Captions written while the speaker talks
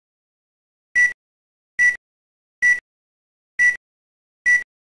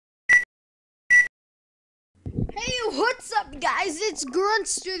What's up, guys? It's Grunt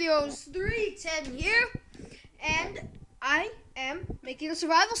Studios 310 here, and I am making a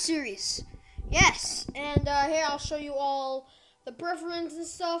survival series. Yes, and here I'll show you all the preferences and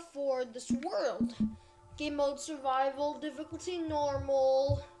stuff for this world. Game mode survival, difficulty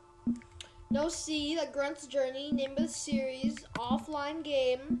normal, no C, the Grunt's journey, name of the series, offline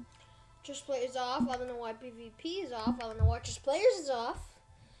game, just players off. I don't know why PvP is off. I don't know why just players is off.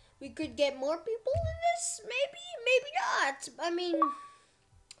 We could get more people in this, maybe not. I mean,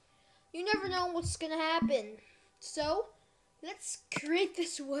 you never know what's gonna happen. So, let's create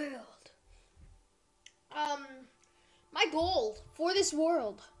this world. My goal for this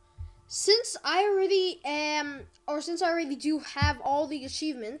world, since I already do have all the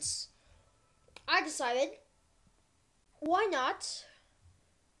achievements, I decided, why not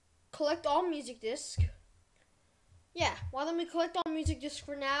collect all music discs? Yeah, why don't we collect all music discs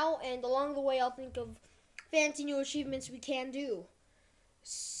for now, and along the way I'll think of fancy new achievements we can do.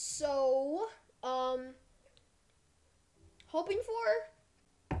 So, hoping for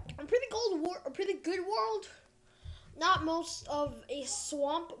a pretty good world. Not most of a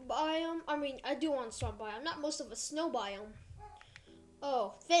swamp biome. I mean, I do want a swamp biome, not most of a snow biome.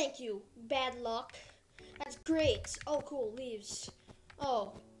 Oh, thank you, bad luck. That's great. Oh, cool, leaves.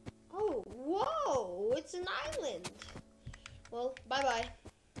 Oh, whoa, it's an island. Well, bye-bye.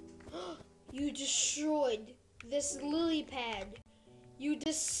 You destroyed this lily pad. You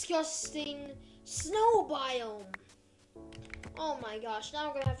disgusting snow biome. Oh my gosh, now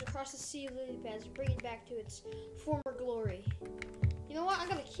I'm gonna have to cross the sea of lily pads and bring it back to its former glory. You know what, I'm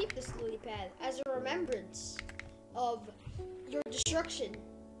gonna keep this lily pad as a remembrance of your destruction.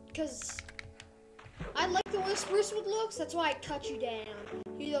 Because I like the way spruce wood looks, that's why I cut you down.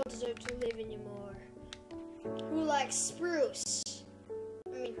 You don't deserve to live anymore. Who likes spruce? I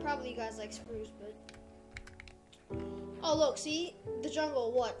mean, probably you guys like spruce, but... Oh, look, see? The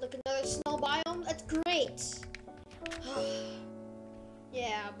jungle, what? Like another snow biome? That's great!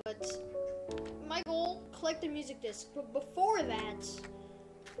 Yeah, but... my goal, collect the music disc. But before that,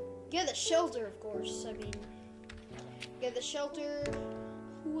 get a shelter, of course. I mean, get the shelter.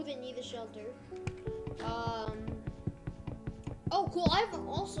 Who wouldn't need a shelter? Oh, cool. I have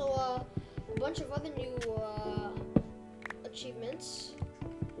also a bunch of other new achievements,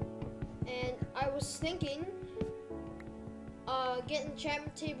 and I was thinking get an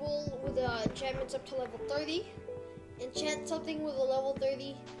enchantment table with enchantments up to level 30, enchant something with a level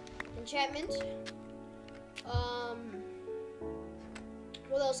 30 enchantment.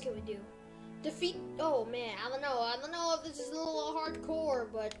 What else can we do? Defeat. Oh man, I don't know if this is a little hardcore,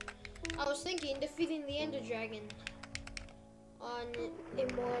 but I was thinking defeating the Ender Dragon on a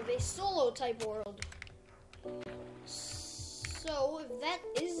more of a solo type world. So if that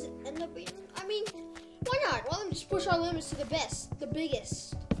is end up being, I mean, why not? Why don't we just push our limits to the best, the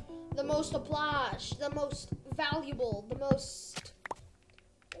biggest, the most oblige, the most valuable, the most.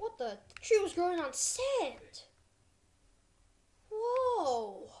 What the tree was growing on sand.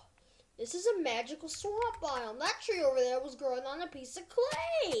 Whoa. This is a magical swamp biome. That tree over there was growing on a piece of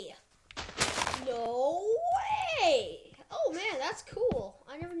clay. No way! Oh man, that's cool.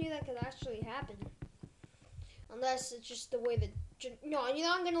 I never knew that could actually happen. Unless it's just the way that... No, you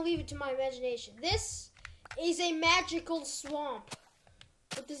know, I'm going to leave it to my imagination. This is a magical swamp.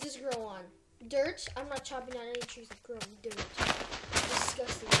 What does this grow on? Dirt? I'm not chopping down any trees that grow on dirt.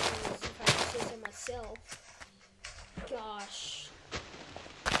 Disgusting things, if I can say so myself. Gosh.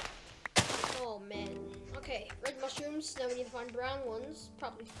 Oh man. Okay, red mushrooms. Now we need to find brown ones.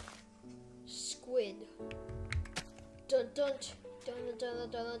 Probably squid. Dun dun dun dun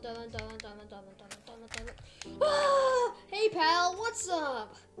dun dun dun dun dun dun dun dun. Ah! Hey pal, what's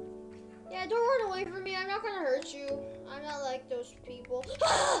up? Yeah, don't run away from me. I'm not gonna hurt you. I'm not like those people.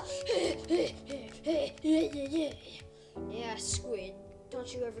 Ah! Yeah, squid.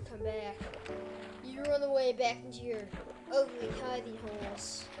 Don't you ever come back. You run away back into your ugly hiding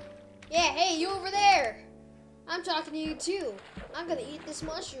holes. Yeah, hey, you over there! I'm talking to you too. I'm gonna eat this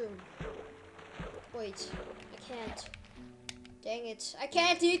mushroom. Wait, I can't. Dang it. I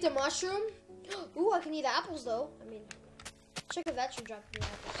can't eat the mushroom? Ooh, I can eat apples though. I mean, check if that should drop me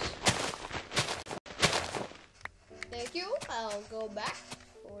apples. Thank you. I'll go back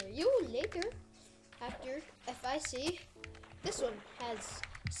for you later. After, if I see. This one has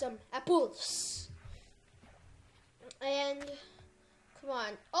some apples. And... come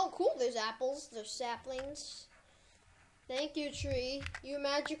on. Oh, cool. There's apples. There's saplings. Thank you, tree. You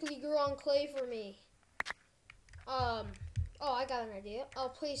magically grew on clay for me. Oh, I got an idea. I'll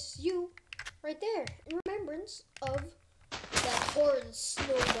place you right there in remembrance of that horrid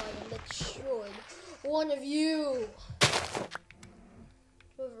snow biome that destroyed one of you.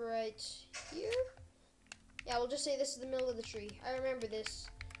 Move right here. Yeah, we'll just say this is the middle of the tree. I remember this.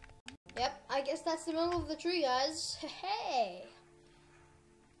 Yep, I guess that's the middle of the tree, guys. Hey.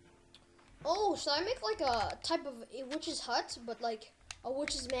 Oh, should I make like a type of a witch's hut, but like a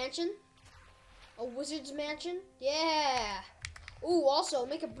witch's mansion? A wizard's mansion? Yeah. Ooh, also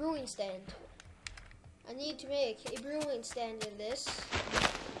make a brewing stand. I need to make a brewing stand in this.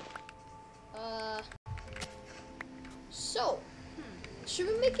 So, should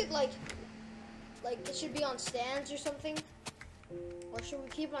we make it like it should be on stands or something? Or should we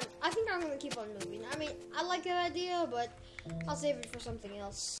keep on? I think I'm gonna keep on moving. I mean, I like that idea, but I'll save it for something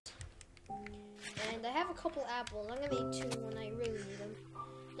else. And I have a couple apples. I'm gonna eat 2 when I really need them.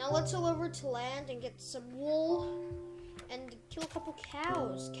 Now let's go over to land and get some wool and kill a couple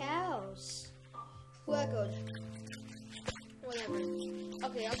cows. Who echoed? Whatever.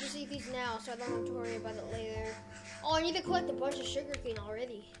 Okay, I'll just eat these now so I don't have to worry about it later. Oh, I need to collect a bunch of sugarcane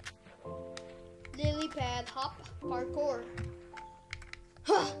already. Lily pad, hop, parkour.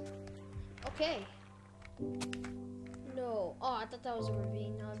 Huh. Okay. No. Oh, I thought that was a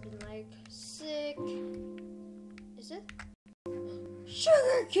ravine. Now I've been like sick. Is it?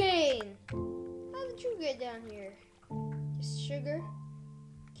 Sugarcane! How did you get down here? Just sugar?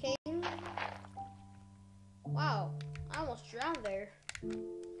 Cane? Wow. I almost drowned there.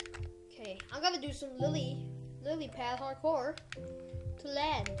 Okay, I'm gonna do some lily pad parkour to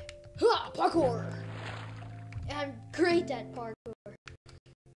land. Ha! Parkour! I'm great at parkour.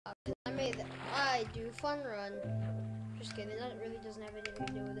 I do fun run. Just kidding, that really doesn't have anything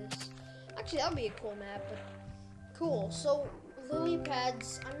to do with this. Actually, that would be a cool map, but cool. So, lily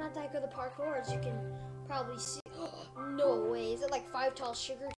pads, I'm not that good at parkour, as you can probably see. No way, is it like 5 tall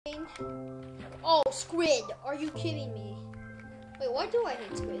sugar cane? Oh, squid, are you kidding me? Wait, why do I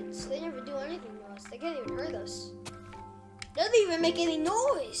hate squids? They never do anything to us. They can't even hurt us. They don't even make any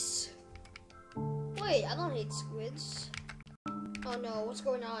noise. Wait, I don't hate squids. Oh no, what's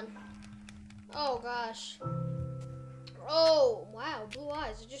going on? Oh gosh. Oh, wow, blue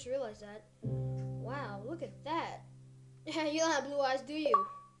eyes. I just realized that. Wow, look at that. You don't have blue eyes, do you?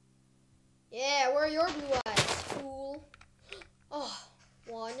 Yeah, where are your blue eyes, fool? Oh,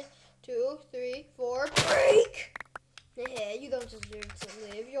 1, 2, 3, 4, break! Yeah, you don't deserve to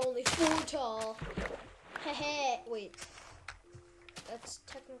live. You're only 4 tall. Heh. Wait. That's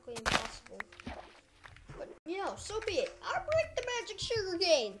technically impossible. But, you know, so be it. I'll break the magic sugar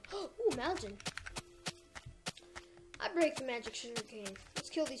cane. Ooh, mountain. I break the magic sugar cane. Let's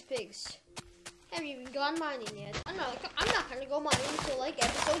kill these pigs. Haven't even gone mining yet. I'm not gonna go mining until like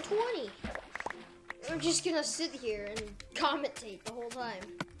episode 20. I'm just gonna sit here and commentate the whole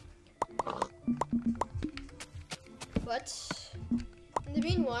time. But in the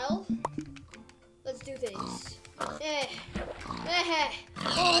meanwhile, let's do things. Oh,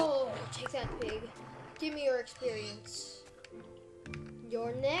 take that, pig. Give me your experience.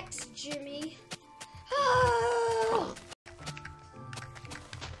 You're next, Jimmy. Ah!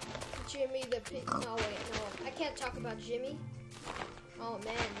 Jimmy the pig. No, wait, no. I can't talk about Jimmy. Oh,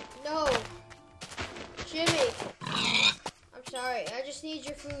 man. No. Jimmy. I'm sorry. I just need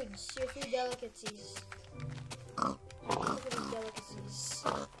your foods. Your food delicacies. Look at these delicacies.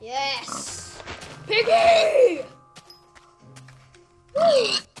 Yes. Piggy!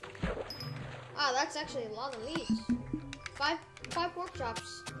 Woo! Ah, that's actually a lot of meat. Five pork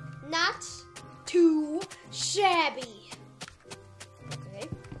chops. Not too shabby. Okay.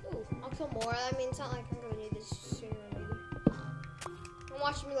 Ooh, I'll kill more. I mean, it's not like I'm gonna need this sooner or later. I'm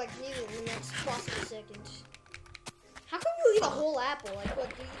watching me like need it in the next possible second. How come you eat a whole apple? Like, what?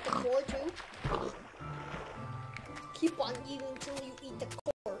 Do you eat the core too? Keep on eating until you eat the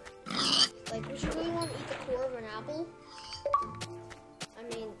core. Like, would you really want to eat the core of an apple? I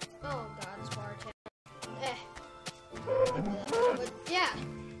mean, oh god, it's bar attack. But yeah.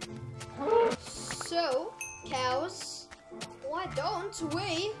 So, cows. Why don't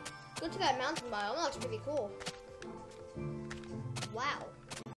we go to that mountain biome? That looks pretty cool. Wow.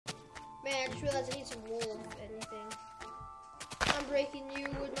 Man, I just realized I need some wool, if anything. I'm breaking you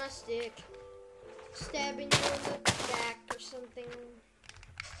with my stick. Stabbing you in the back or something.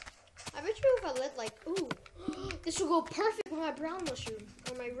 I bet you if I let like, ooh, this will go perfect with my brown mushroom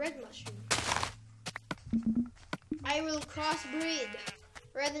or my red mushroom. I will crossbreed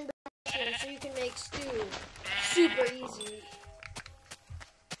red and brown mushroom so you can make stew. Super easy.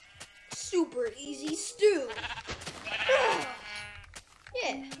 Super easy stew.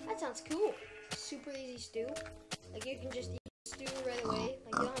 Yeah, that sounds cool. Super easy stew. Like you can just eat stew right away. Like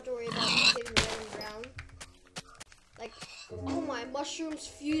you don't have to worry about getting red and brown. Like, oh my mushroom. mushrooms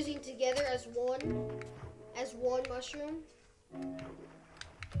fusing together as one mushroom.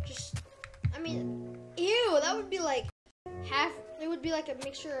 I mean, ew, that would be like it would be like a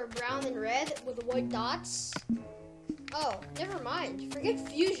mixture of brown and red with the white dots. Oh, never mind. Forget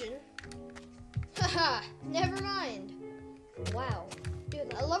fusion. Haha, never mind. Wow.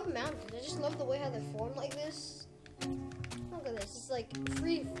 Dude, I love mountains. I just love the way how they form like this. Look at this. It's like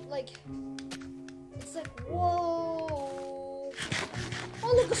free, it's like, whoa.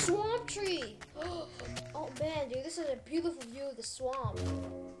 Oh, look, a swamp tree. Oh, man, dude, this is a beautiful view of the swamp.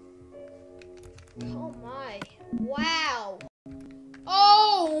 Oh, my. Wow.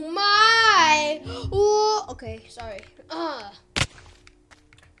 Oh, my. Ooh. Okay, sorry. Wow,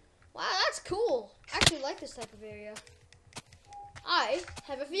 that's cool. I actually like this type of area. I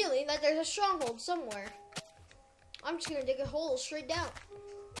have a feeling that there's a stronghold somewhere. I'm just gonna dig a hole straight down.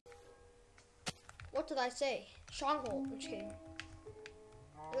 What did I say? Stronghold. I'm just kidding.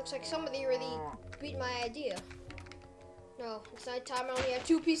 It looks like somebody already beat my idea. No, it's nighttime. I only have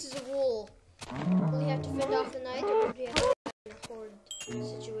 2 pieces of wool. Only have to fend off the night, or maybe have to in a horde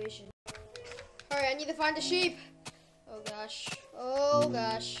situation. Alright, I need to find the sheep. Oh gosh. Oh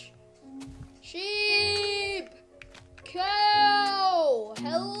gosh. Sheep! Cow!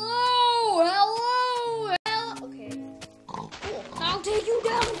 Hello! Hello! Hello! Okay. Cool. I'll take you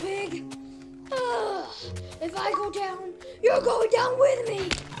down, pig! If I go down, you're going down with me!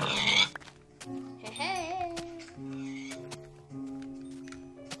 Hey.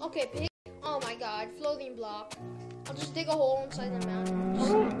 Okay, pig. Oh my god, floating block. I'll just dig a hole inside the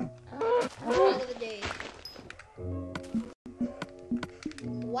mountain. All of the day.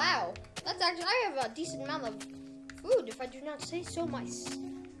 Wow. That's actually, I have a decent amount of food, if I do not say so myself.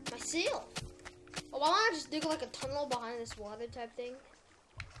 Oh, why don't I just dig like a tunnel behind this water type thing?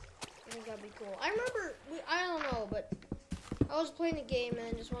 I think that'd be cool. I remember, I don't know, but I was playing a game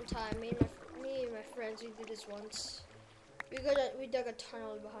and just one time, me and my friends, we did this once. We dug a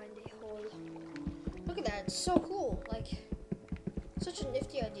tunnel behind a hole. Look at that, it's so cool. Like, such a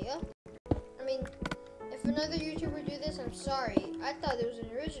nifty idea. I mean, if another YouTuber do this, I'm sorry. I thought it was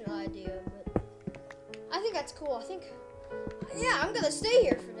an original idea, but I think that's cool. I think, yeah, I'm gonna stay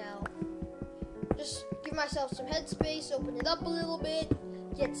here for now. Just give myself some headspace, open it up a little bit,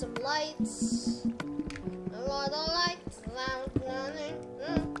 get some lights. A lot of lights.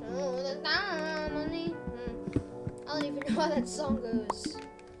 I don't even know how that song goes.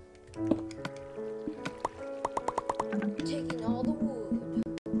 Taking all the wood.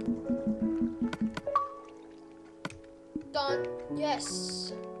 Done.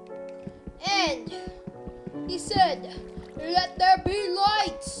 Yes. And he said, "Let there be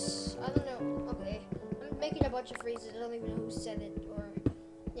lights." I don't know. Okay. I'm making a bunch of phrases. I don't even know who said it. Or,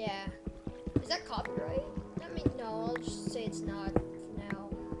 yeah. Is that copyright? I mean, no. I'll just say it's not for now.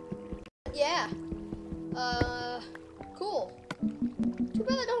 Yeah. Cool. Too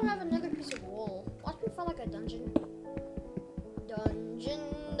bad I don't have another piece of wool. Watch me find like a dungeon. Dungeon.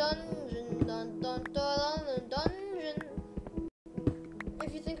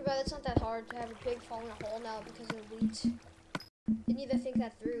 If you think about it, it's not that hard to have a pig fall in a hole now because of the wheat. They need to think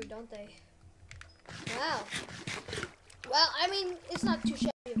that through, don't they? Wow. Well, I mean, it's not too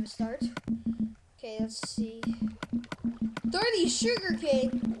shabby of a start. Okay, let's see. 30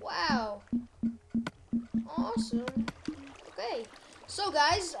 sugarcane. Wow. Awesome. Okay. So,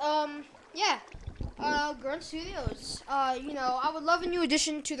 guys, yeah. Grunt Studios. You know, I would love a new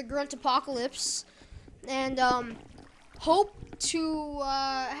addition to the Grunt Apocalypse. And, hope to,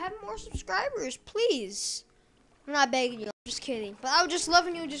 have more subscribers, please. I'm not begging you, I'm just kidding. But I would just love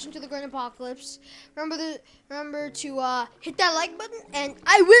a new addition to the Grunt Apocalypse. Remember to, hit that like button, and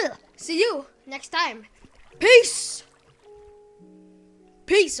I will see you next time. Peace!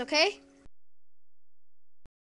 Peace, okay?